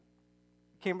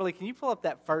Kimberly, can you pull up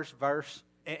that first verse?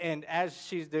 And as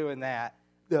she's doing that,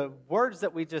 the words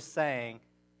that we just sang,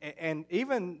 and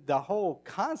even the whole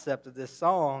concept of this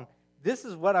song, this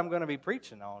is what I'm going to be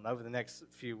preaching on over the next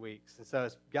few weeks. And so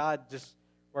as God just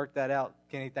worked that out,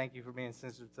 Kenny, thank you for being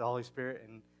sensitive to the Holy Spirit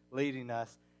and leading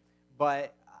us.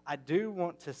 But I do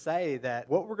want to say that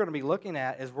what we're going to be looking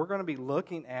at is we're going to be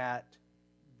looking at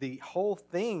the whole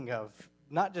thing of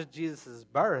not just Jesus'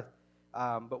 birth,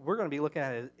 but we're going to be looking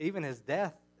at even his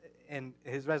death and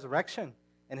his resurrection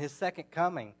and his second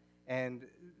coming. And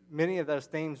many of those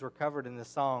themes were covered in this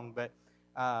song. But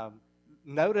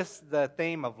notice the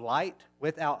theme of light,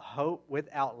 without hope,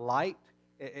 without light,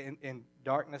 in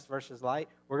darkness versus light.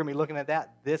 We're going to be looking at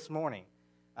that this morning.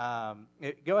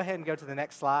 Go ahead and go to the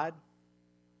next slide.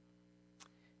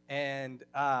 And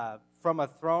from a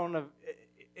throne of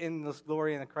endless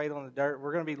glory in the cradle in the dirt,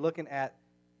 we're going to be looking at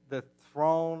the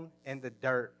throne in the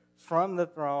dirt, from the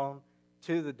throne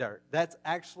to the dirt. That's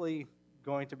actually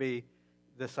going to be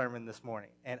the sermon this morning.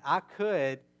 And I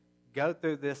could go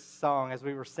through this song as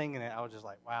we were singing it. I was just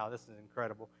like, wow, this is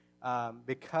incredible.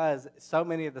 Because so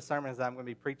many of the sermons that I'm going to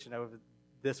be preaching over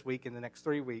this week and the next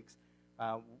 3 weeks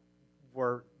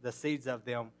were the seeds of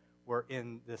them were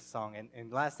in this song.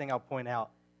 And last thing I'll point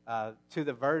out, to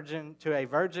a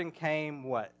virgin came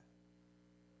what?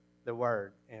 The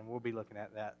Word. And we'll be looking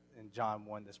at that in John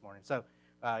 1 this morning. So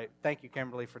thank you,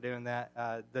 Kimberly, for doing that.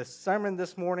 The sermon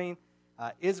this morning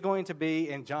is going to be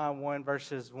in John 1,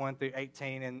 verses 1 through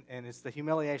 18, and it's the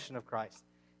humiliation of Christ.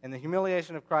 And the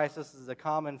humiliation of Christ, this is a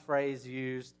common phrase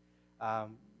used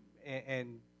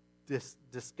in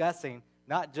discussing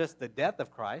not just the death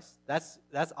of Christ. That's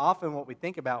often what we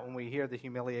think about when we hear the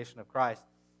humiliation of Christ.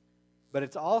 But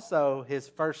it's also his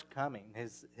first coming,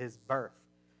 his birth.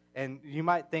 And you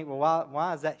might think, well,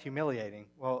 why is that humiliating?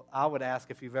 Well, I would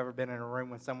ask if you've ever been in a room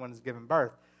when someone is giving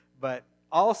birth. But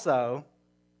also,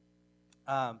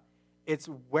 it's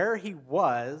where he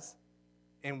was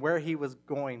and where he was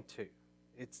going to.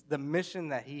 It's the mission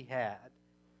that he had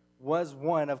was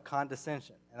one of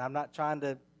condescension. And I'm not trying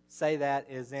to say that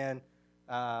as in,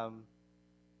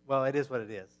 well, it is what it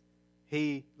is.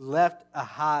 He left a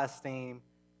high esteem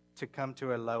to come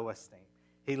to a low esteem.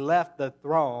 He left the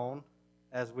throne,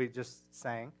 as we just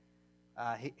sang.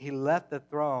 He left the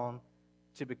throne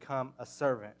to become a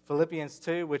servant. Philippians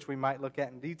 2, which we might look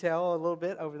at in detail a little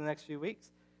bit over the next few weeks,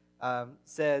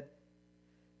 said,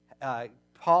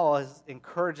 Paul is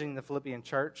encouraging the Philippian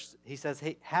church. He says,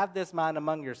 hey, have this mind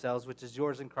among yourselves, which is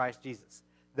yours in Christ Jesus.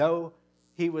 Though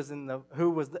he was in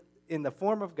the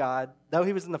form of God,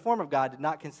 did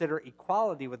not consider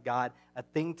equality with God a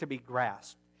thing to be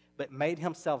grasped, but made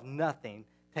himself nothing,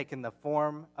 taking the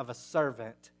form of a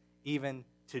servant, even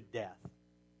to death.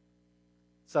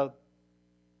 So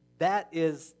that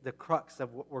is the crux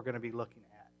of what we're going to be looking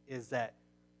at, is that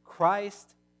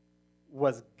Christ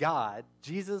was God,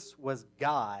 Jesus was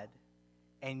God,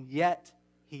 and yet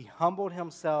he humbled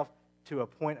himself to a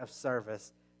point of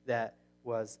service that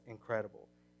was incredible.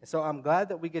 And so I'm glad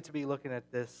that we get to be looking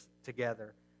at this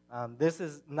together. This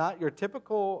is not your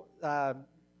typical,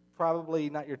 probably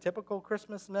not your typical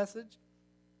Christmas message,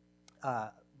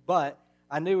 but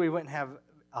I knew we wouldn't have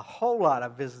a whole lot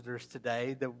of visitors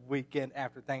today, the weekend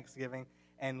after Thanksgiving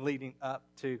and leading up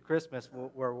to Christmas,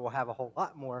 where we'll have a whole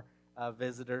lot more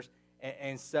visitors.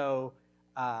 And so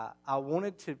I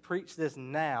wanted to preach this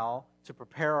now to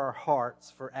prepare our hearts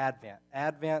for Advent.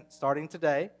 Advent starting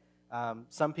today.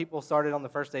 Some people started on the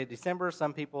first day of December.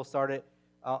 Some people started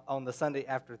on the Sunday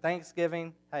after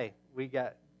Thanksgiving. Hey, we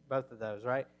got both of those,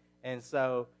 right? And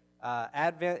so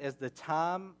Advent is the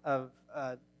time of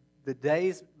the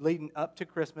days leading up to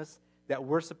Christmas that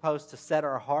we're supposed to set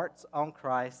our hearts on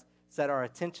Christ, set our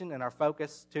attention and our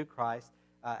focus to Christ.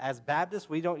 As Baptists,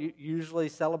 we don't usually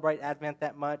celebrate Advent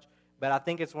that much, but I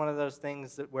think it's one of those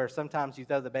things where sometimes you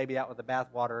throw the baby out with the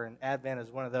bathwater, and Advent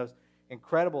is one of those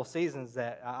incredible seasons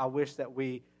that I wish that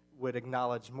we would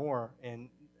acknowledge more in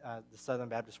the Southern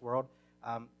Baptist world.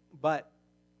 But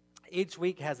each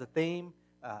week has a theme,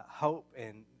 hope,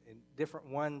 and different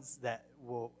ones that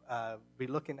we'll be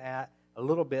looking at a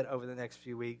little bit over the next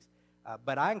few weeks.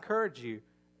 But I encourage you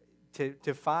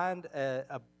to find an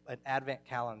Advent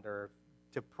calendar,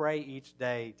 to pray each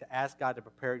day, to ask God to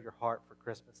prepare your heart for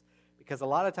Christmas. Because a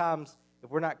lot of times, if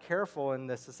we're not careful in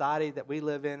the society that we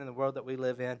live in, the world that we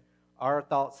live in, our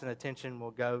thoughts and attention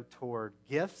will go toward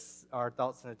gifts. Our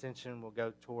thoughts and attention will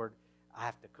go toward, I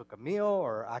have to cook a meal,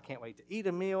 or I can't wait to eat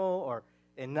a meal,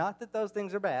 and not that those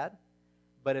things are bad,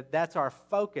 but if that's our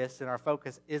focus, and our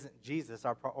focus isn't Jesus,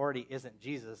 our priority isn't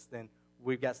Jesus, then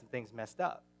we've got some things messed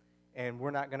up. And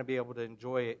we're not going to be able to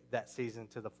enjoy that season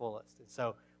to the fullest. And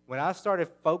so when I started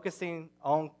focusing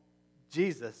on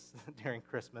Jesus during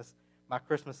Christmas, my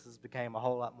Christmases became a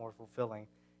whole lot more fulfilling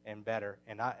and better,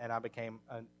 and I became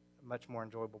a much more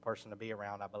enjoyable person to be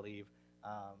around, I believe,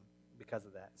 because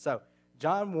of that. So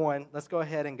John 1, let's go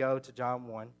ahead and go to John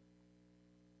 1.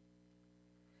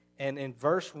 And in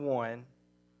verse 1,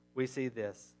 we see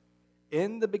this.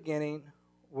 In the beginning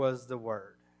was the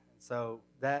Word. So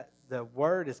that the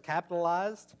Word is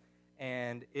capitalized,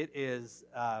 and it is,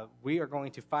 we are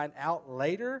going to find out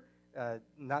later,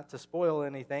 not to spoil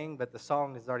anything, but the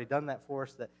song has already done that for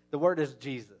us, that the Word is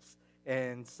Jesus.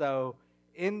 And so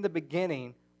in the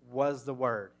beginning was the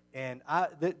Word. And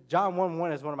John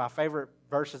 1:1 is one of my favorite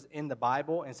verses in the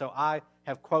Bible, and so I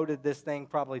have quoted this thing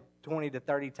probably 20 to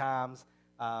 30 times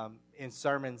in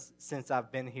sermons since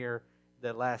I've been here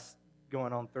the last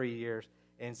going on 3 years.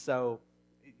 And so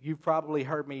you've probably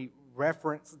heard me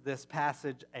reference this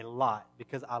passage a lot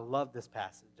because I love this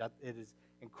passage. It is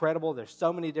incredible. There's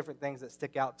so many different things that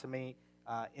stick out to me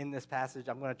in this passage.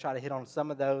 I'm going to try to hit on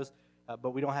some of those, but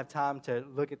we don't have time to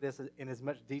look at this in as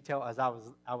much detail as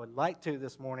I would like to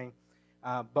this morning.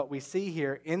 But we see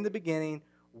here, in the beginning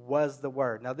was the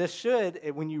Word. Now this should,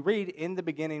 when you read in the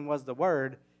beginning was the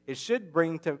Word, it should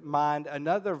bring to mind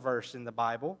another verse in the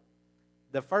Bible,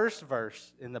 the first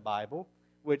verse in the Bible,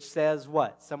 which says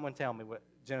what? Someone tell me what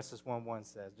Genesis 1:1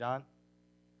 says. John?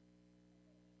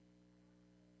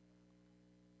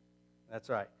 That's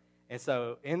right. And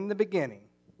so in the beginning,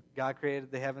 God created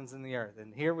the heavens and the earth.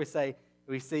 And here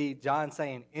we see John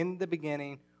saying, in the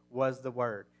beginning was the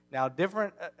Word. Now,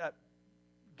 different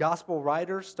gospel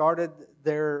writers started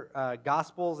their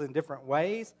gospels in different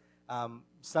ways.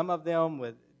 Some of them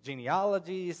with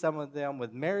genealogy, some of them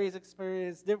with Mary's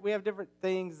experience. We have different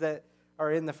things that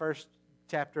are in the first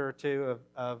chapter or two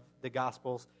of the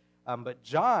Gospels. But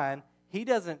John, he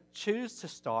doesn't choose to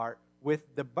start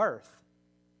with the birth.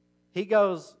 He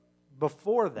goes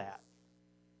before that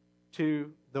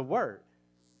to the Word,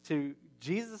 to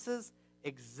Jesus'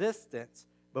 existence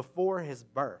before his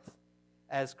birth.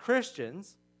 As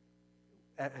Christians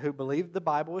who believe the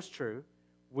Bible is true,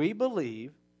 we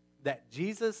believe that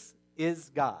Jesus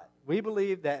is God. We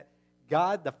believe that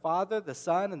God, the Father, the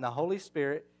Son, and the Holy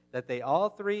Spirit, that they all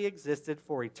three existed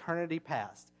for eternity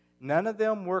past. None of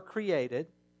them were created.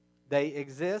 They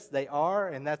exist, they are,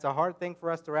 and that's a hard thing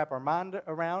for us to wrap our mind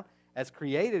around. As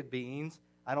created beings,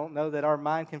 I don't know that our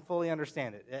mind can fully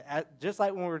understand it. Just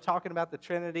like when we were talking about the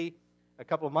Trinity a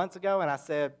couple of months ago, and I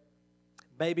said,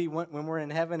 maybe when we're in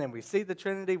heaven and we see the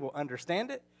Trinity, we'll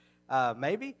understand it,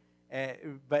 maybe.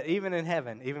 But even in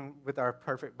heaven, even with our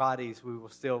perfect bodies, we will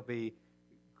still be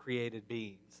created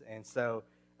beings, and so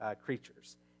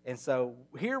creatures. And so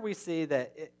here we see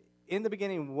that in the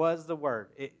beginning was the Word.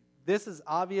 This is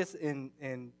obvious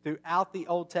in throughout the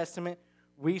Old Testament.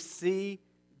 We see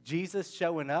Jesus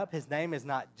showing up. His name is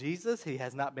not Jesus. He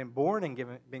has not been born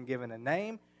and been given a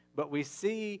name. But we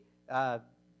see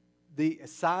the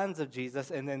signs of Jesus,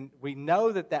 and then we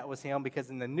know that was him because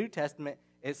in the New Testament,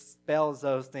 it spells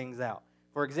those things out.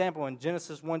 For example, in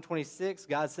Genesis 1:26,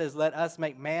 God says, let us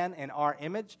make man in our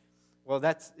image. Well,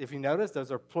 that's, if you notice,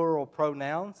 those are plural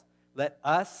pronouns. Let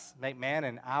us make man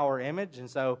in our image. And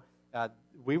so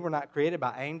we were not created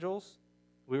by angels.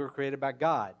 We were created by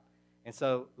God. And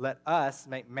so let us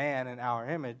make man in our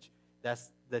image.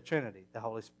 That's the Trinity,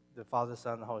 the Father, the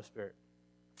Son, and the Holy Spirit.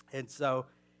 And so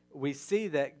we see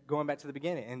that going back to the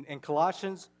beginning. In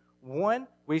Colossians 1,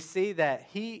 we see that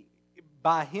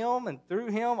by him and through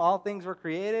him, all things were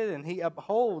created, and he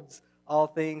upholds all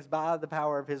things by the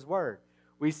power of his word.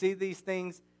 We see these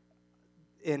things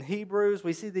in Hebrews.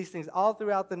 We see these things all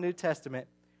throughout the New Testament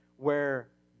where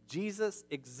Jesus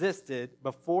existed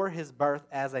before his birth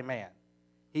as a man.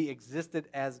 He existed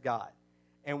as God.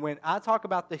 And when I talk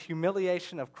about the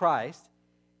humiliation of Christ,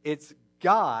 it's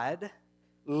God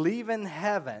leaving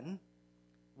heaven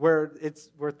where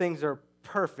things are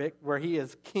perfect, where he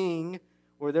is king,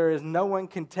 where there is no one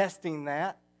contesting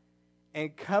that,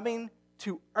 and coming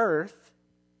to earth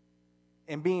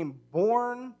and being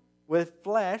born with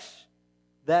flesh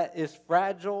that is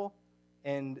fragile.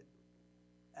 And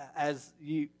as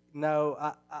you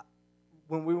know,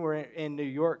 when we were in New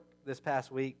York this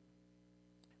past week,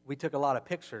 we took a lot of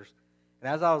pictures. And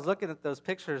as I was looking at those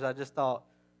pictures, I just thought,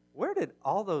 where did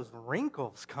all those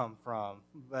wrinkles come from?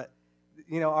 But,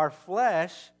 our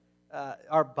flesh,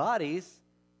 our bodies,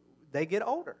 they get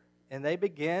older. And they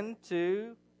begin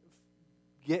to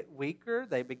get weaker.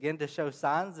 They begin to show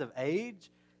signs of age,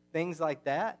 things like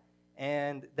that.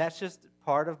 And that's just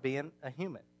part of being a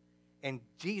human. And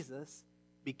Jesus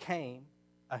became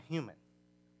a human.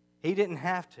 He didn't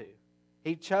have to.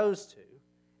 He chose to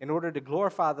in order to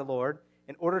glorify the Lord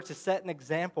in order to set an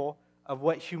example of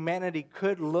what humanity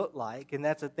could look like, and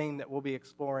that's a theme that we'll be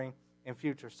exploring in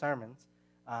future sermons,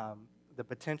 the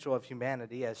potential of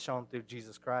humanity as shown through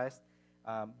Jesus Christ.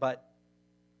 But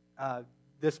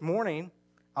this morning,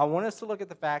 I want us to look at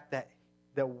the fact that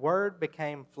the Word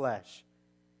became flesh.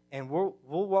 And we'll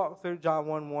walk through John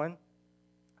 1:1,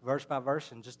 verse by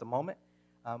verse in just a moment.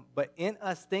 But in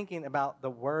us thinking about the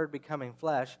Word becoming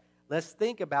flesh, let's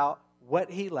think about what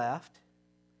He left.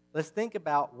 Let's think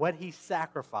about what He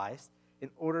sacrificed in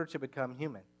order to become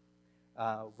human.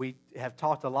 We have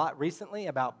talked a lot recently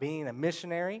about being a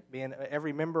missionary, being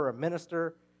every member a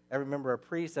minister, every member a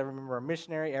priest, every member a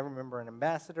missionary, every member an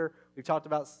ambassador. We've talked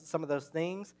about some of those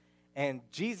things, and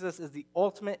Jesus is the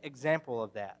ultimate example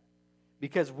of that.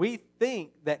 Because we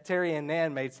think that Terry and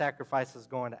Nan made sacrifices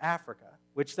going to Africa,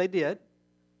 which they did.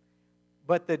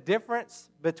 But the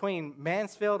difference between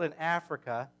Mansfield and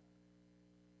Africa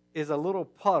is a little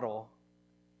puddle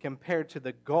compared to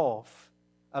the gulf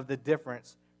of the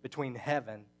difference between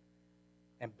heaven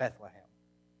and Bethlehem.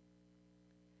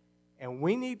 And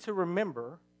we need to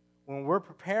remember, when we're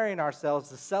preparing ourselves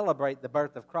to celebrate the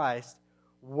birth of Christ,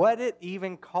 what it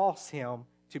even cost Him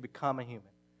to become a human.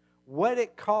 What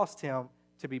it cost Him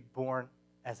to be born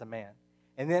as a man.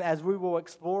 And then as we will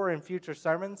explore in future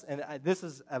sermons, and this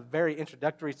is a very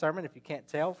introductory sermon, if you can't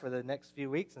tell, for the next few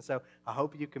weeks, and so I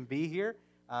hope you can be here.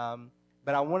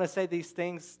 But I want to say these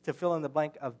things to fill in the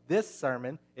blank of this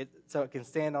sermon so it can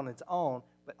stand on its own,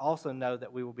 but also know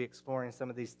that we will be exploring some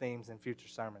of these themes in future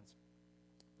sermons.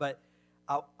 But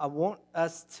I want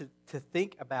us to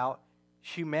think about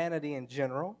humanity in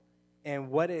general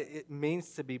and what it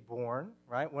means to be born,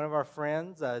 right? One of our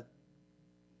friends,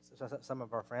 some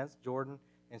of our friends, Jordan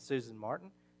and Susan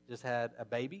Martin, just had a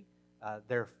baby,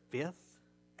 their fifth.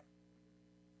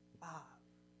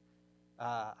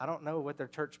 I don't know what their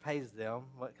church pays them,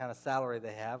 what kind of salary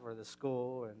they have, or the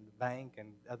school and the bank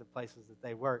and other places that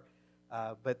they work,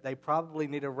 but they probably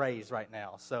need a raise right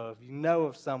now. So if you know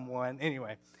of someone,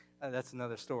 anyway, that's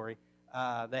another story.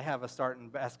 They have a starting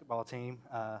basketball team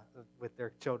with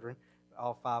their children,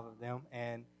 all 5 of them.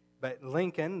 But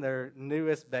Lincoln, their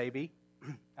newest baby,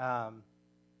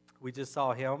 we just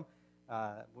saw him,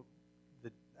 I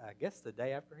guess the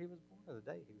day after he was born, or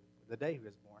the day he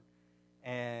was born.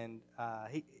 And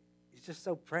he's just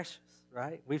so precious,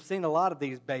 right? We've seen a lot of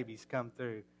these babies come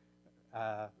through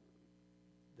the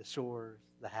Shores,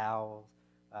 the Howells.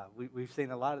 We've seen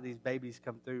a lot of these babies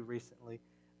come through recently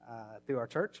through our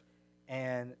church.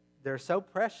 And they're so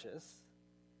precious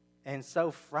and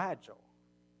so fragile.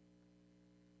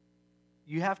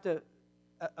 You have to,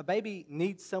 a baby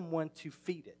needs someone to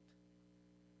feed it.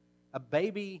 A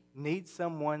baby needs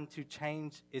someone to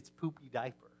change its poopy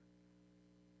diaper.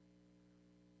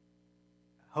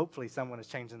 Hopefully someone is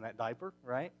changing that diaper,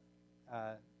 right?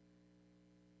 I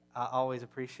always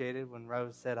appreciated when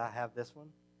Rose said, I have this one,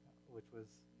 which was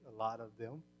a lot of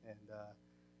them, and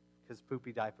because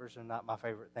poopy diapers are not my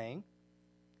favorite thing.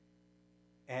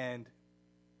 And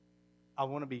I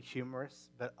want to be humorous,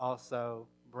 but also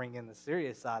bring in the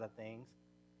serious side of things.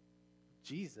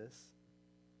 Jesus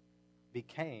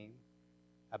became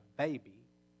a baby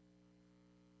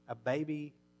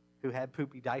who had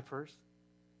poopy diapers,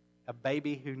 a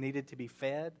baby who needed to be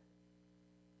fed.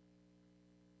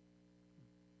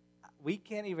 We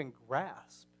can't even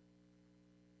grasp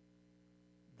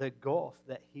the gulf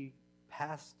that he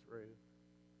passed through,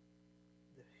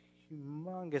 the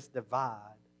humongous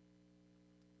divide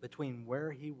between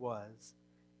where he was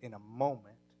in a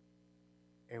moment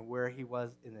and where he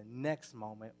was in the next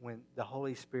moment when the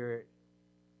Holy Spirit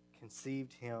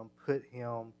conceived him, put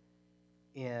him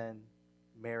in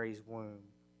Mary's womb.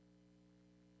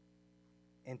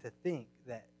 And to think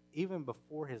that even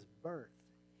before his birth,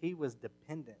 he was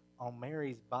dependent on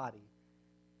Mary's body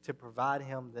to provide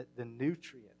him the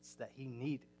nutrients that he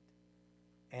needed.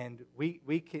 And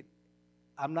we could,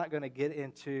 I'm not going to get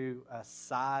into a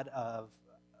side of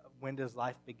when does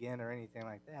life begin or anything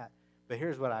like that, but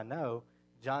here's what I know.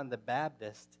 John the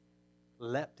Baptist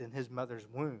leapt in his mother's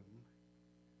womb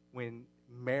when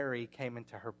Mary came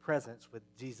into her presence with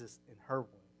Jesus in her womb.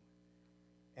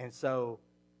 And so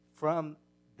from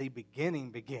the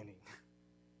beginning,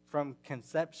 from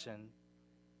conception,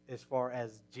 as far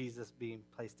as Jesus being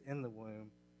placed in the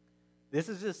womb, this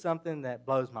is just something that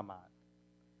blows my mind.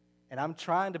 And I'm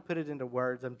trying to put it into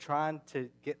words. I'm trying to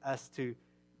get us to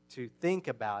think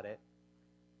about it.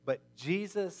 But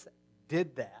Jesus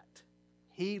did that.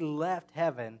 He left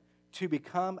heaven to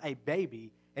become a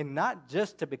baby, and not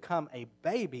just to become a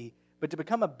baby, but to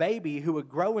become a baby who would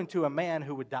grow into a man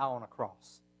who would die on a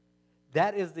cross.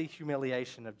 That is the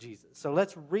humiliation of Jesus. So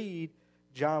let's read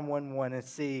John 1:1 and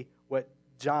see what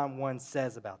John 1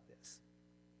 says about this.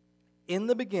 In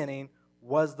the beginning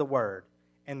was the Word,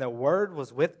 and the Word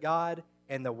was with God,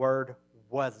 and the Word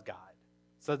was God.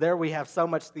 So there we have so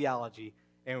much theology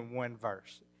in one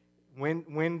verse.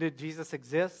 When did Jesus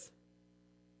exist?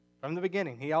 From the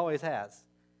beginning. He always has.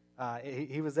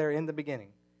 He was there in the beginning.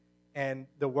 And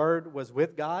the Word was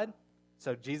with God,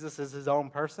 so Jesus is his own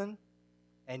person,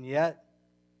 and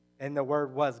the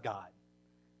Word was God.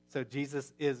 So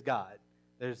Jesus is God.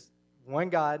 There's one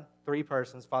God, three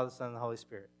persons, Father, Son, and the Holy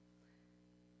Spirit.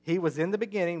 He was in the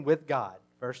beginning with God,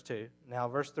 verse 2. Now,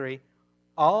 verse 3.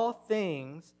 All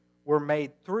things were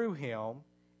made through him,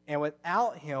 and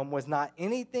without him was not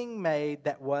anything made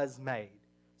that was made.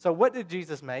 So what did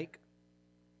Jesus make?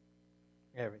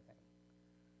 Everything.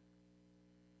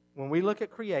 When we look at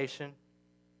creation,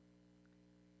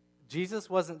 Jesus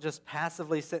wasn't just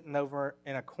passively sitting over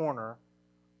in a corner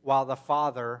while the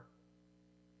Father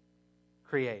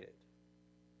created.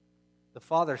 The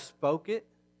Father spoke it,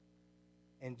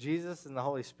 and Jesus and the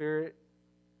Holy Spirit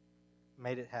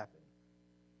made it happen.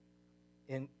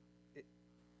 And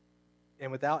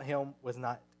without him was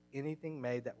not anything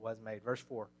made that was made. Verse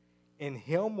 4. In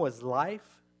him was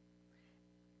life,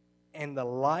 and the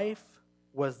life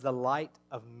was the light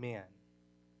of men.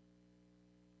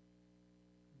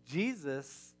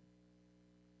 Jesus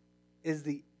is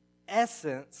the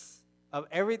essence of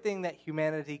everything that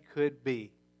humanity could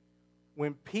be.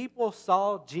 When people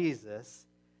saw Jesus,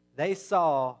 they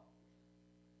saw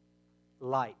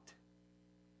light.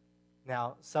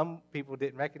 Now, some people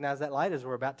didn't recognize that light, as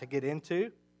we're about to get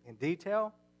into in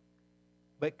detail.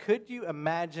 But could you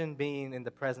imagine being in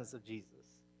the presence of Jesus?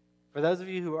 For those of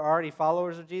you who are already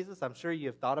followers of Jesus, I'm sure you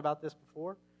have thought about this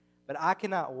before. But I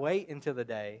cannot wait until the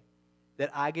day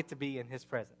that I get to be in his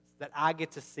presence, that I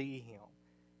get to see him.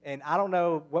 And I don't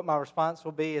know what my response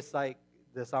will be. It's like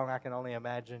the song I Can Only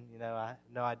Imagine. I have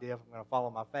no idea if I'm going to fall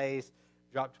on my face,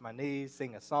 drop to my knees,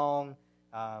 sing a song,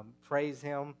 praise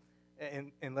him.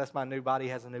 And unless my new body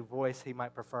has a new voice, he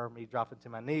might prefer me dropping to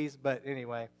my knees. But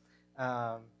anyway,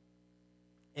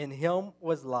 in him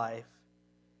was life,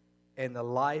 and the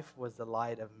life was the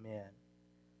light of men.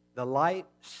 The light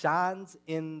shines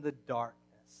in the darkness.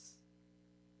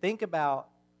 Think about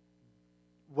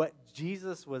what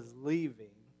Jesus was leaving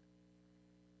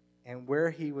and where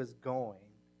he was going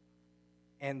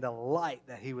and the light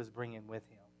that he was bringing with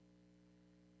him.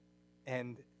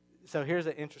 And so here's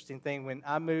an interesting thing. When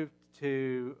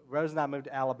Rose and I moved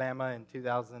to Alabama in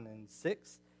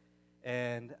 2006,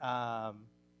 and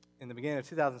in the beginning of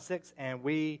 2006, and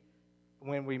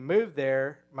when we moved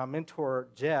there, my mentor,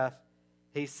 Jeff,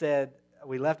 he said,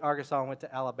 we left Arkansas and went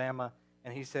to Alabama,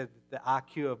 and he said the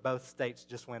IQ of both states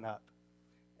just went up.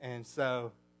 And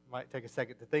so, might take a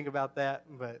second to think about that,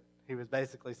 but he was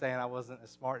basically saying I wasn't as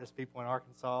smart as people in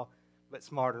Arkansas, but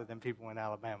smarter than people in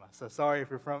Alabama. So sorry if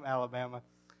you're from Alabama.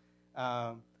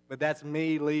 But that's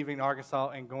me leaving Arkansas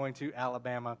and going to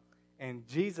Alabama. And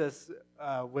Jesus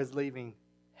was leaving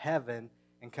heaven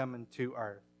and coming to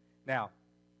earth. Now,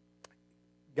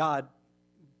 God,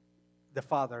 the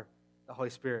Father, the Holy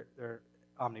Spirit, they're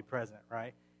omnipresent,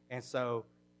 right? And so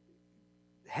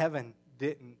heaven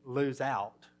didn't lose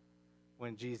out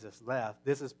when Jesus left.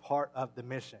 This is part of the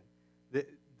mission.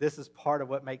 This is part of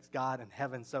what makes God and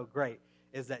heaven so great,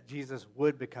 is that Jesus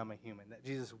would become a human, that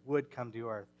Jesus would come to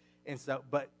earth. And so,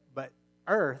 but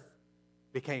earth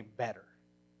became better.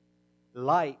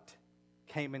 Light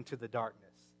came into the darkness.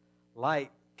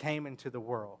 Light came into the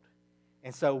world.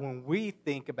 And so when we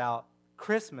think about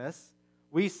Christmas,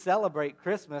 we celebrate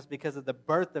Christmas because of the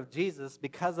birth of Jesus,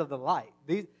 because of the light.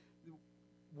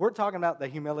 We're talking about the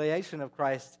humiliation of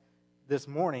Christ this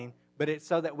morning, but it's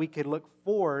so that we can look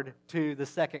forward to the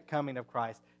second coming of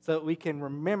Christ, so that we can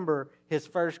remember his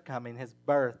first coming, his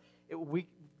birth.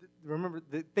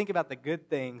 Think about the good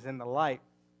things and the light.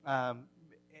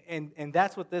 And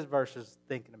that's what this verse is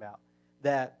thinking about,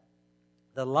 that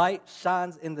the light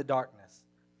shines in the darkness.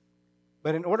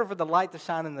 But in order for the light to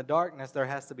shine in the darkness, there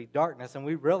has to be darkness, and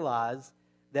we realize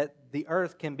that the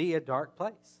earth can be a dark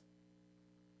place.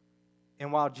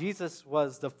 And while Jesus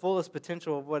was the fullest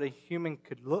potential of what a human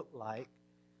could look like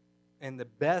and the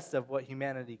best of what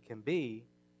humanity can be,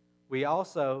 we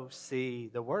also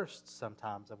see the worst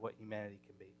sometimes of what humanity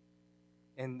can be.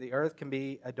 And the earth can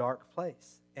be a dark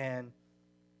place. And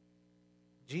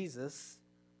Jesus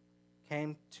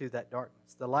came to that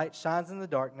darkness. The light shines in the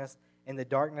darkness, and the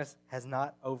darkness has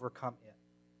not overcome it.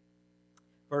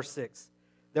 Verse 6,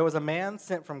 there was a man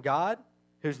sent from God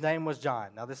whose name was John.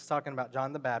 Now this is talking about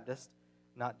John the Baptist,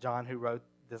 not John who wrote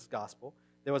this gospel.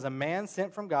 There was a man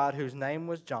sent from God whose name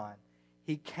was John.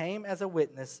 He came as a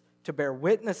witness to bear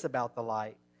witness about the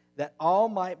light, that all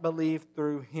might believe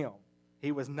through him.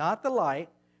 He was not the light,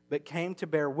 but came to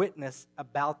bear witness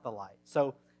about the light.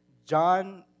 So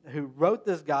John, who wrote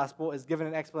this gospel, is giving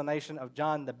an explanation of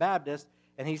John the Baptist,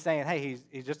 and he's saying, hey,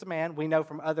 he's just a man. We know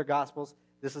from other gospels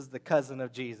this is the cousin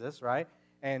of Jesus, right?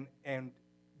 And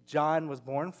John was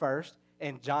born first,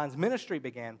 and John's ministry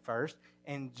began first,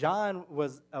 and John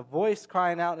was a voice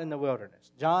crying out in the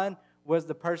wilderness. John was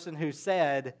the person who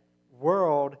said,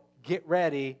 world, get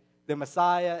ready, the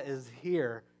Messiah is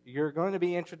here. You're going to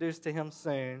be introduced to him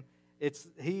soon.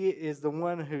 He is the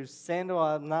one whose sandal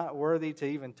I'm not worthy to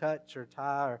even touch or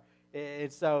tie.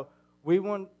 And so we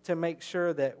want to make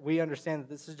sure that we understand that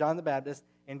this is John the Baptist,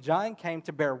 and John came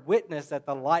to bear witness that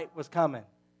the light was coming.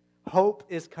 Hope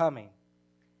is coming.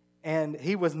 And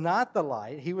he was not the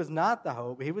light. He was not the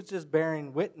hope. He was just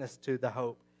bearing witness to the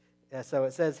hope. So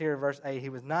it says here in verse 8, he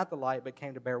was not the light, but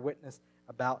came to bear witness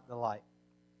about the light.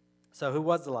 So who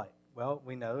was the light? Well,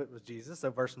 we know it was Jesus. So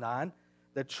verse 9,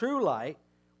 the true light,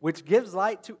 which gives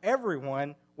light to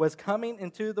everyone, was coming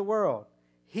into the world.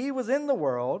 He was in the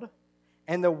world,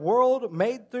 and the world was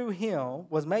made through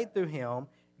him,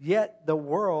 yet the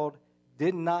world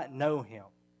did not know him.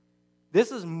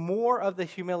 This is more of the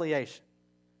humiliation,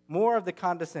 more of the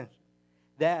condescension.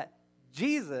 That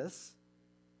Jesus,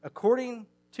 according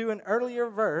to an earlier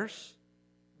verse,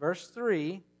 verse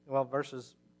 3, well,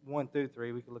 verses 1 through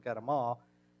 3, we can look at them all,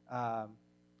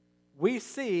 we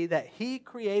see that he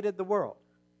created the world.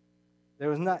 There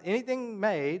was not anything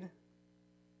made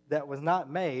that was not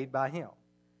made by him.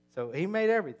 So he made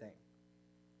everything.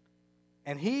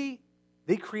 And he,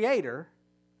 the creator,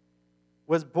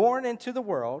 was born into the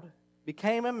world,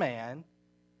 became a man.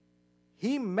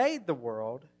 He made the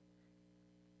world,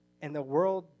 and the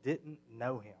world didn't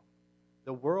know him.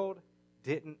 The world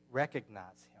didn't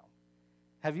recognize him.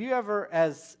 Have you ever,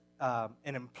 as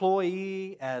an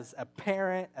employee, as a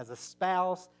parent, as a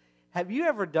spouse, have you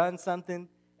ever done something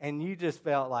and you just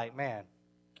felt like, man,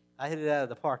 I hit it out of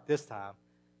the park this time.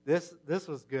 This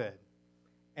was good.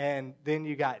 And then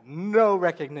you got no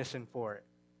recognition for it.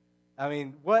 I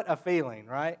mean, what a feeling,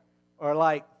 right? Or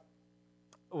like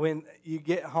when you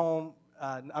get home,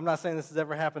 I'm not saying this has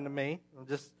ever happened to me. I'm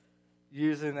just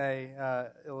using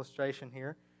a illustration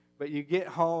here. But you get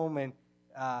home and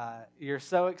you're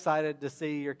so excited to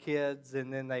see your kids,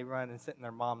 and then they run and sit in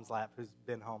their mom's lap who's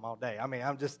been home all day. I mean,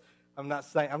 I'm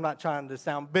not trying to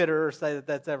sound bitter or say that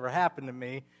that's ever happened to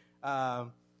me.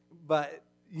 But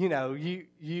you know,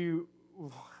 you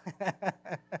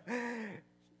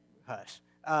hush.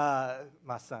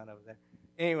 My son over there.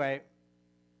 Anyway,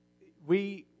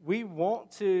 we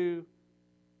want to,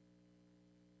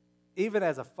 even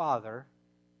as a father,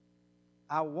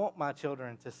 I want my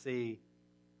children to see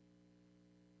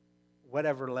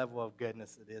whatever level of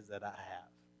goodness it is that I have,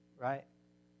 right?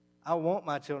 I want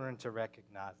my children to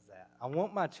recognize that. I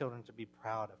want my children to be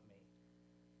proud of me.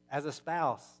 As a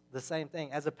spouse, the same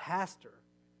thing. As a pastor,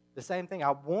 the same thing.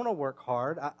 I want to work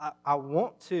hard. I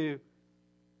want to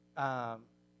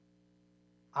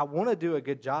do a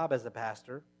good job as a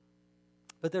pastor,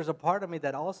 but there's a part of me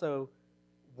that also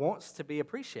wants to be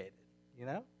appreciated, you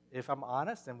know? If I'm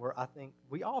honest, and I think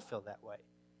we all feel that way.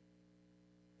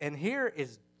 And here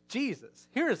is Jesus.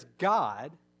 Here is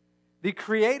God, the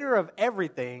creator of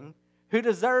everything, who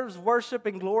deserves worship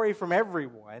and glory from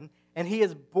everyone, and he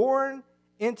is born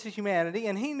into humanity,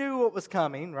 and he knew what was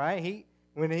coming, right?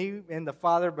 When he and the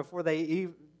Father, before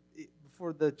the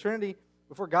Trinity,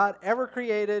 before God ever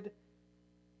created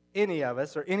any of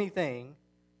us or anything,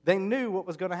 they knew what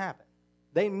was going to happen.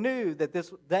 They knew that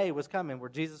this day was coming where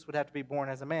Jesus would have to be born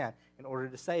as a man in order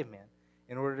to save men,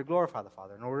 in order to glorify the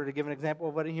Father, in order to give an example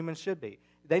of what a human should be.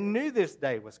 They knew this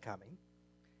day was coming,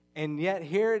 and yet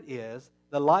here it is.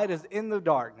 The light is in the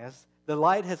darkness. The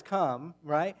light has come,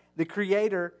 right? The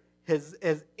Creator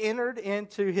has entered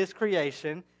into his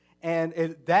creation,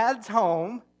 and Dad's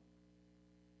home,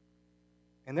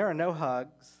 and there are no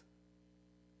hugs.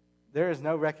 There is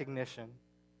no recognition.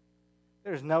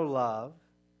 There's no love.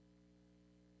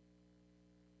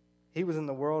 He was in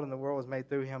the world, and the world was made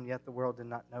through him, yet the world did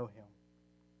not know him.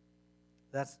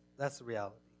 That's the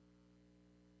reality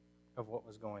of what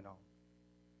was going on.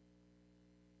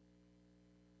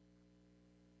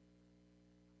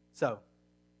 So,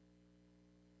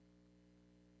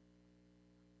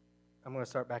 I'm going to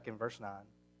start back in verse 9.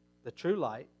 The true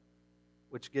light,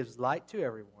 which gives light to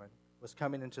everyone, was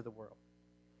coming into the world.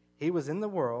 He was in the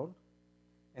world,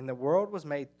 and the world was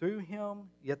made through him,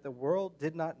 yet the world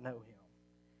did not know him.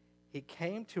 He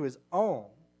came to his own,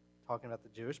 talking about the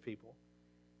Jewish people,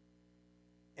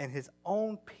 and his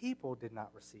own people did not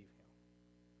receive him.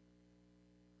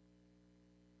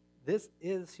 This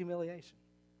is humiliation.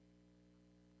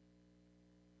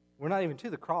 We're not even to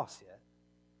the cross yet.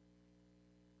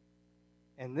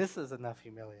 And this is enough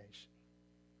humiliation.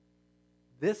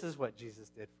 This is what Jesus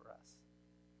did for us.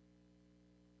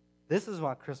 This is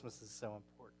why Christmas is so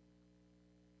important.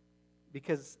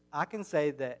 Because I can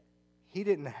say that he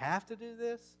didn't have to do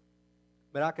this,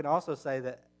 but I can also say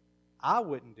that I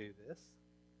wouldn't do this.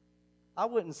 I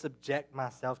wouldn't subject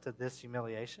myself to this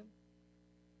humiliation.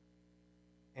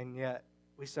 And yet,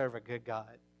 we serve a good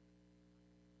God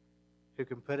who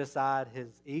can put aside his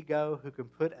ego, who can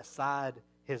put aside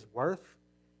his worth,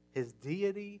 his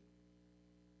deity,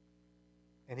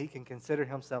 and he can consider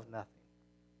himself nothing.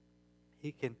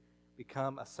 He can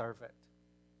become a servant.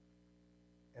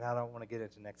 And I don't want to get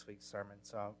into next week's sermon,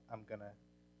 so I'm going to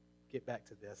get back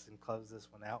to this and close this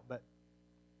one out. But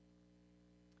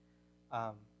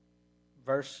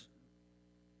verse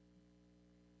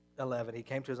 11, he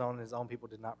came to his own, and his own people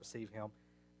did not receive him.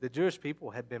 The Jewish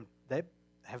people they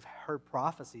have heard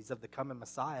prophecies of the coming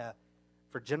Messiah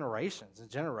for generations and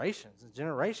generations and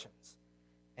generations.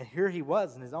 And here he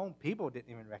was, and his own people didn't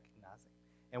even recognize him.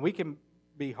 And we can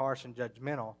be harsh and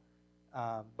judgmental,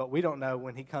 but we don't know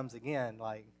when he comes again.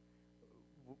 Like,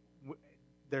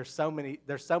 there's so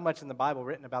much in the Bible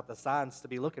written about the signs to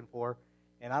be looking for,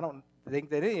 and I don't think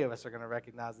that any of us are going to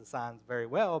recognize the signs very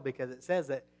well, because it says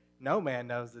that no man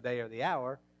knows the day or the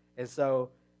hour, and so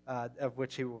of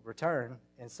which he will return.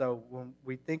 And so when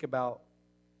we think about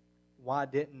why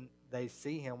didn't they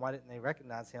see him, why didn't they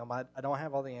recognize him, I don't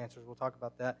have all the answers. We'll talk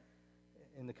about that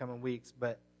in the coming weeks,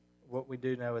 but what we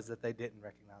do know is that they didn't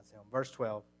recognize him. Verse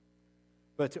 12,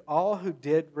 but to all who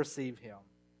did receive him,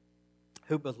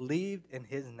 who believed in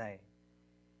his name,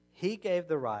 he gave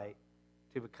the right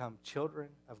to become children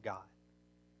of God.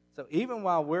 So even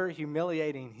while we're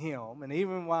humiliating him, and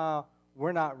even while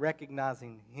we're not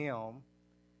recognizing him,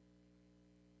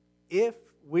 if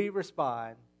we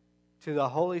respond to the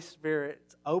Holy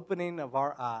Spirit's opening of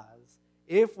our eyes,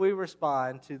 if we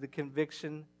respond to the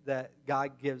conviction that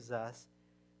God gives us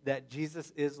that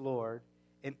Jesus is Lord,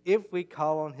 and if we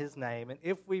call on his name, and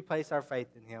if we place our faith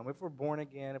in him, if we're born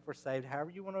again, if we're saved,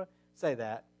 however you want to say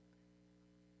that,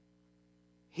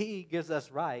 he gives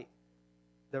us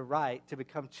the right to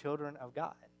become children of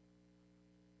God.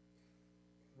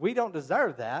 We don't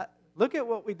deserve that. Look at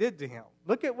what we did to him.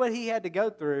 Look at what he had to go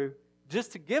through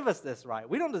just to give us this right.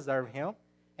 We don't deserve him,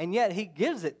 and yet he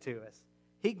gives it to us.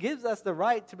 He gives us the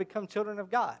right to become children of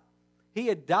God. He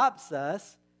adopts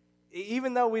us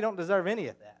even though we don't deserve any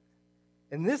of that.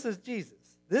 And this is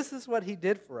Jesus. This is what he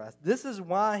did for us. This is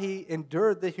why he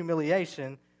endured the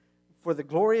humiliation for the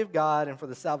glory of God and for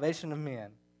the salvation of men.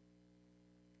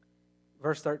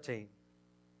 Verse 13,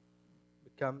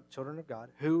 become children of God,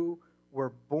 who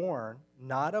were born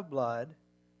not of blood,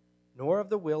 nor of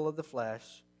the will of the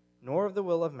flesh, nor of the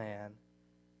will of man,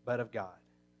 but of God.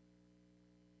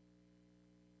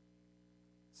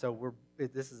 So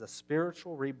this is a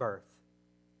spiritual rebirth.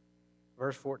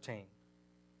 Verse 14.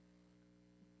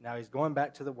 Now he's going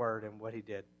back to the Word and what he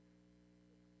did.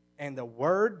 And the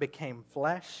Word became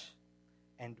flesh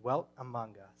and dwelt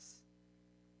among us.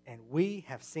 And we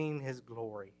have seen his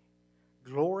glory.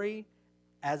 Glory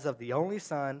as of the only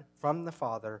Son from the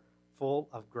Father, full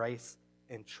of grace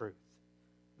and truth.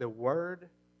 The Word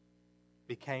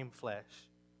became flesh.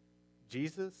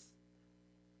 Jesus,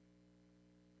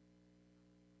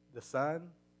 the Son,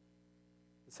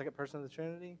 the second person of the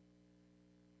Trinity,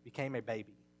 became a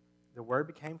baby. The Word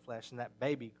became flesh, and that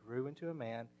baby grew into a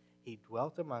man. He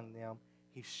dwelt among them.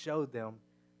 He showed them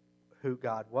who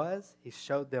God was. He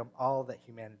showed them all that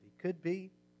humanity could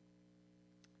be.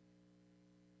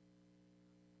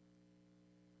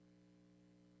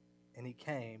 And he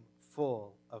came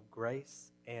full of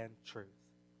grace and truth.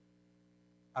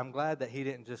 I'm glad that he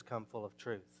didn't just come full of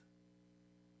truth.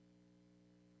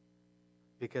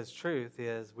 Because truth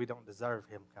is we don't deserve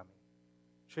him coming.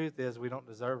 Truth is we don't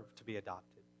deserve to be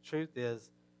adopted. Truth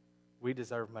is we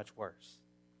deserve much worse.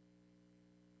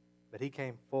 But he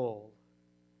came full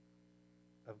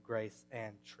of grace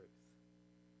and truth.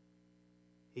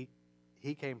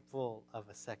 He came full of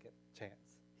a second chance.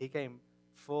 He came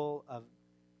full of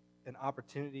an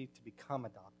opportunity to become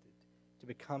adopted, to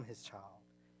become his child.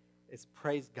 It's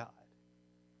praise God.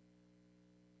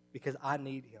 Because I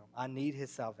need him. I need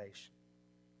his salvation.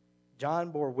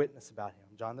 John bore witness about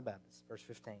him, John the Baptist, verse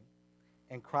 15,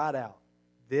 and cried out,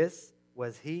 "This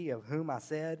was he of whom I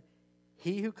said,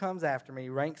 he who comes after me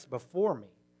ranks before me."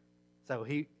 So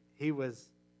he was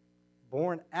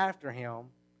born after him,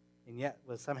 and yet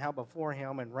was somehow before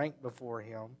him and ranked before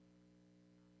him,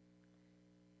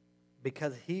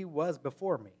 because he was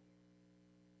before me.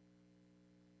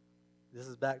 This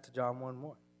is back to John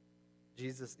 1:1.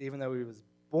 Jesus, even though he was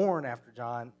born after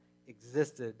John,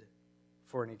 existed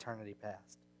for an eternity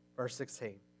past. Verse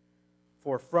 16.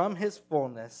 For from his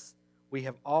fullness we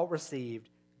have all received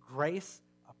grace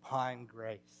upon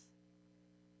grace.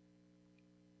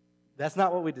 That's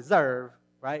not what we deserve,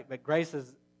 right? But grace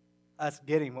is us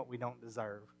getting what we don't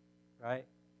deserve, right?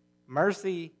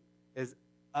 Mercy is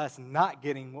us not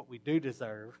getting what we do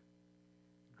deserve.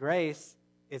 Grace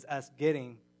is us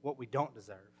getting what we don't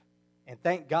deserve. And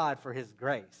thank God for his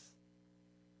grace.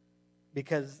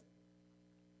 Because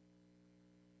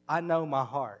I know my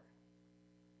heart.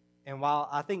 And while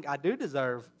I think I do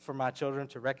deserve for my children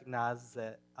to recognize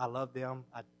that I love them,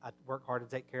 I work hard to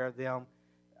take care of them,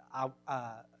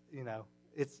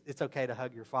 it's okay to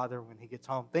hug your father when he gets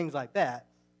home, things like that.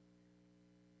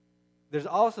 There's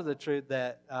also the truth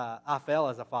that I fail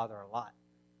as a father a lot.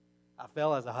 I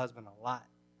fail as a husband a lot.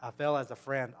 I fail as a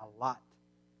friend a lot.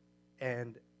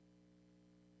 And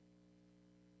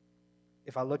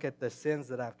if I look at the sins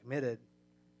that I've committed,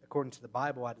 according to the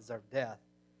Bible, I deserve death.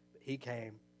 But he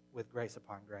came with grace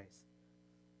upon grace.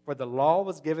 For the law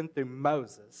was given through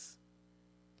Moses.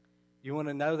 You want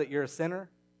to know that you're a sinner?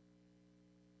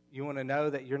 You want to know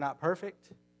that you're not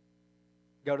perfect?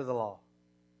 Go to the law.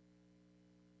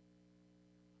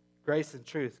 Grace and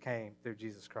truth came through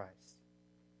Jesus Christ.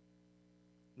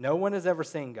 No one has ever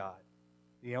seen God,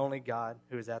 the only God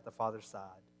who is at the Father's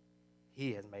side.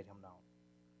 He has made him known.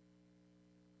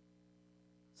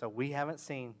 So we haven't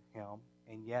seen him,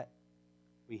 and yet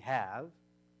we have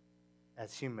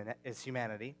as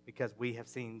humanity, because we have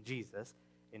seen Jesus,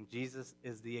 and Jesus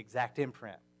is the exact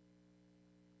imprint.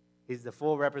 He's the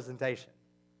full representation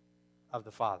of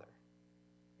the Father.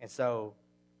 And so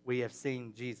we have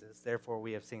seen Jesus, therefore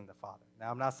we have seen the Father. Now,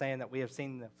 I'm not saying that we have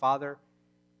seen the Father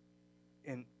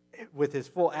with his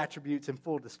full attributes and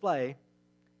full display,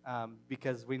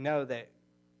 because we know that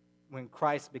when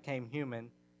Christ became human,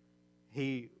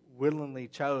 he willingly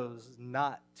chose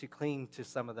not to cling to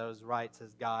some of those rights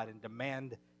as God and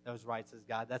demand those rights as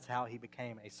God. That's how he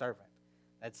became a servant.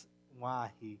 That's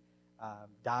why he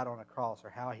died on a cross, or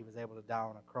how he was able to die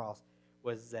on a cross,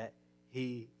 was that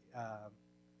he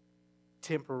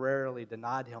temporarily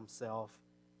denied himself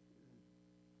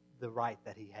the right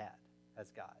that he had as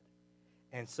God.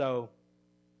 And so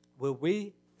when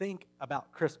we think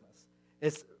about Christmas,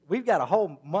 we've got a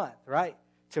whole month, right,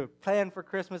 to plan for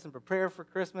Christmas and prepare for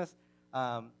Christmas.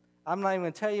 I'm not even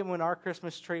going to tell you when our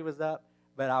Christmas tree was up,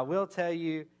 but I will tell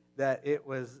you that it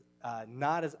was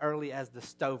not as early as the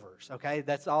Stovers, okay?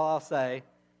 That's all I'll say.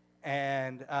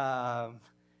 And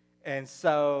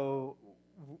so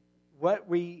what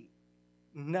we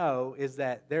know is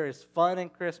that there is fun in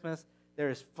Christmas. There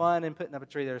is fun in putting up a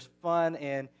tree. There's fun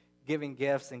in giving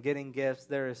gifts and getting gifts.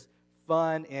 There is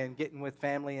fun in getting with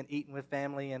family and eating with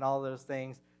family and all those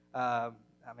things. I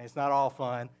mean, it's not all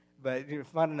fun, but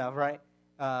fun enough, right?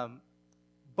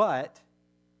 But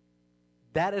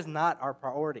that is not our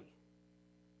priority.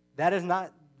 That is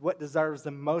not what deserves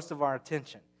the most of our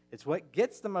attention. It's what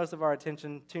gets the most of our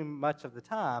attention too much of the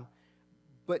time,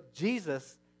 but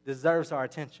Jesus deserves our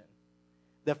attention.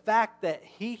 The fact that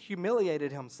he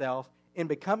humiliated himself in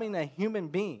becoming a human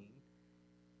being,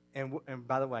 and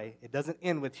by the way, it doesn't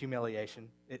end with humiliation.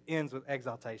 It ends with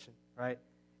exaltation, right?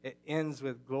 It ends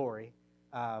with glory.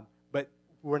 But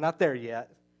we're not there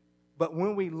yet. But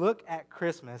when we look at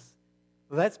Christmas,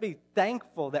 let's be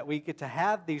thankful that we get to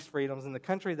have these freedoms in the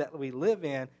country that we live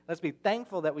in. Let's be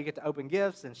thankful that we get to open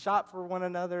gifts and shop for one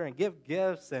another and give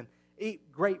gifts and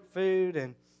eat great food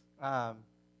and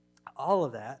all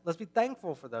of that. Let's be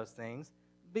thankful for those things.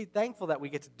 Be thankful that we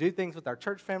get to do things with our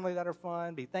church family that are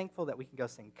fun. Be thankful that we can go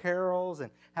sing carols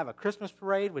and have a Christmas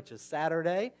parade, which is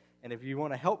Saturday. And if you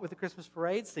want to help with the Christmas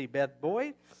parade, see Beth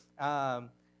Boyd.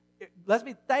 Let's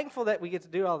be thankful that we get to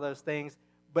do all those things,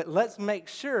 but let's make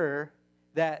sure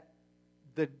that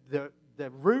the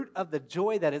root of the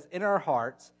joy that is in our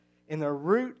hearts and the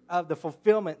root of the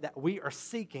fulfillment that we are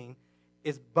seeking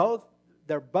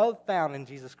they're both found in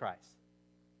Jesus Christ.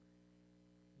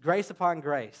 Grace upon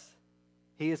grace.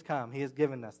 He has come. He has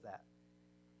given us that.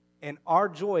 And our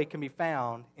joy can be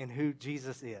found in who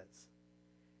Jesus is.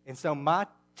 And so my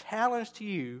challenge to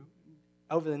you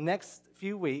over the next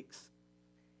few weeks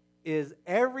is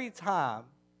every time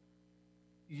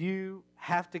you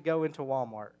have to go into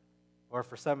Walmart, or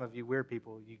for some of you weird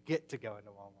people, you get to go into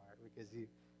Walmart because you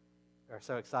are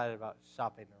so excited about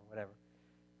shopping or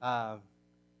whatever.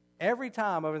 Every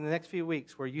time over the next few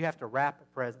weeks where you have to wrap a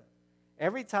present,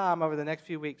 every time over the next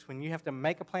few weeks when you have to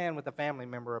make a plan with a family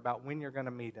member about when you're going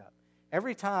to meet up,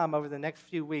 every time over the next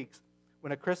few weeks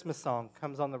when a Christmas song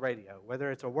comes on the radio,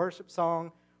 whether it's a worship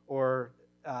song or,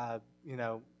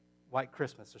 White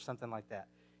Christmas or something like that.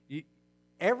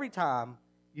 Every time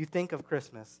you think of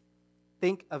Christmas,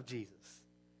 think of Jesus.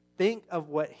 Think of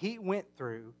what he went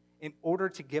through in order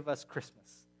to give us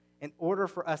Christmas, in order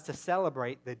for us to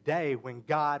celebrate the day when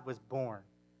God was born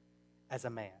as a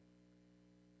man.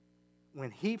 When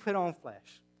he put on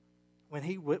flesh, when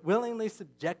he willingly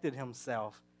subjected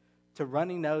himself to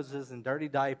runny noses and dirty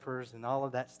diapers and all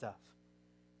of that stuff.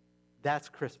 That's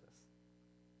Christmas.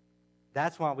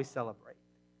 That's why we celebrate.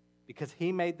 Because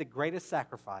he made the greatest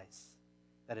sacrifice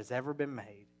that has ever been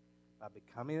made by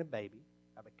becoming a baby,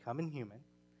 by becoming human,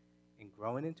 and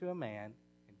growing into a man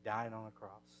and dying on a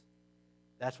cross.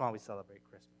 That's why we celebrate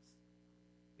Christmas.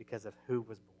 Because of who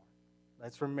was born.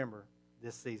 Let's remember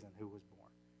this season who was born.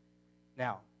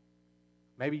 Now,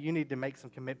 maybe you need to make some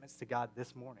commitments to God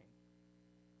this morning.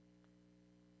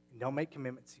 And don't make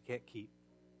commitments you can't keep.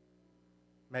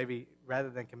 Maybe rather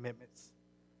than commitments,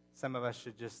 some of us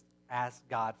should just ask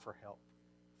God for help,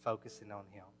 focusing on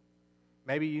him.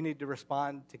 Maybe you need to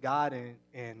respond to God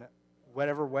in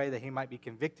whatever way that he might be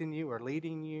convicting you or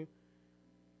leading you.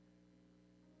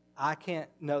 I can't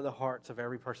know the hearts of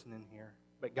every person in here,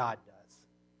 but God does.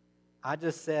 I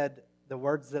just said the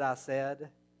words that I said,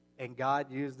 and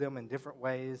God used them in different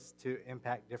ways to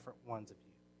impact different ones of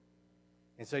you.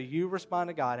 And so you respond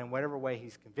to God in whatever way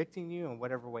he's convicting you, in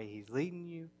whatever way he's leading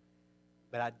you.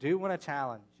 But I do want to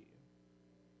challenge you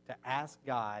to ask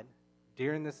God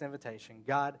during this invitation,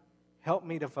 God, help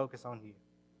me to focus on you.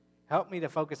 Help me to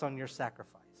focus on your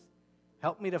sacrifice.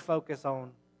 Help me to focus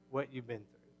on what you've been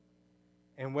through.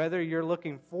 And whether you're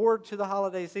looking forward to the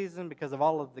holiday season because of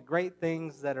all of the great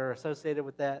things that are associated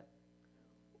with that,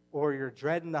 or you're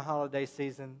dreading the holiday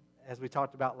season, as we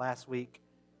talked about last week,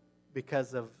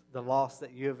 because of the loss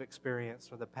that you have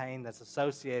experienced or the pain that's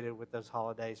associated with those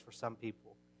holidays for some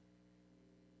people,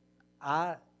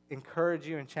 I encourage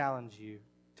you and challenge you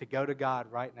to go to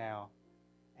God right now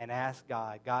and ask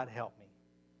God, God, help me.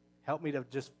 Help me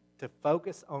to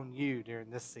focus on you during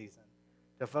this season,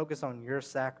 to focus on your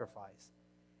sacrifice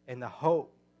and the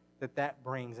hope that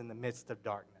brings in the midst of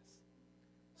darkness.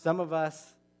 Some of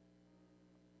us,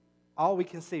 all we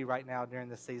can see right now during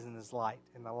this season is light,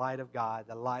 and the light of God,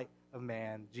 the light of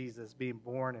man, Jesus being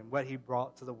born and what he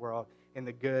brought to the world, and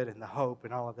the good and the hope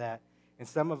and all of that. And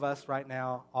some of us right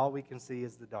now, all we can see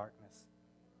is the darkness.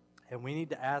 And we need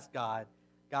to ask God,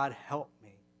 God, help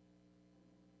me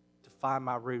to find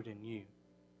my root in you.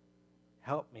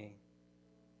 Help me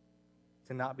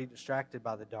to not be distracted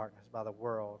by the darkness, by the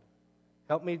world.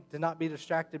 Help me to not be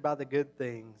distracted by the good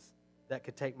things that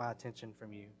could take my attention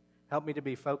from you. Help me to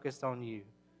be focused on you,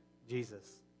 Jesus,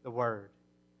 the Word,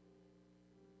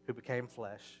 who became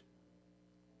flesh,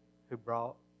 who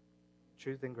brought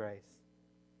truth and grace,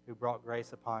 who brought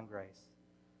grace upon grace.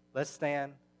 Let's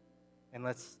stand and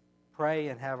let's pray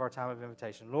and have our time of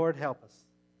invitation. Lord, help us.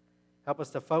 Help us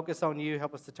to focus on you.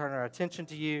 Help us to turn our attention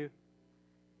to you.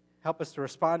 Help us to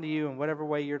respond to you in whatever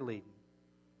way you're leading.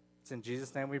 It's in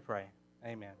Jesus' name we pray.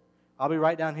 Amen. I'll be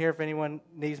right down here if anyone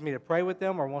needs me to pray with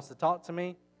them or wants to talk to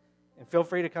me. And feel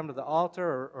free to come to the altar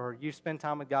or you spend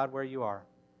time with God where you are.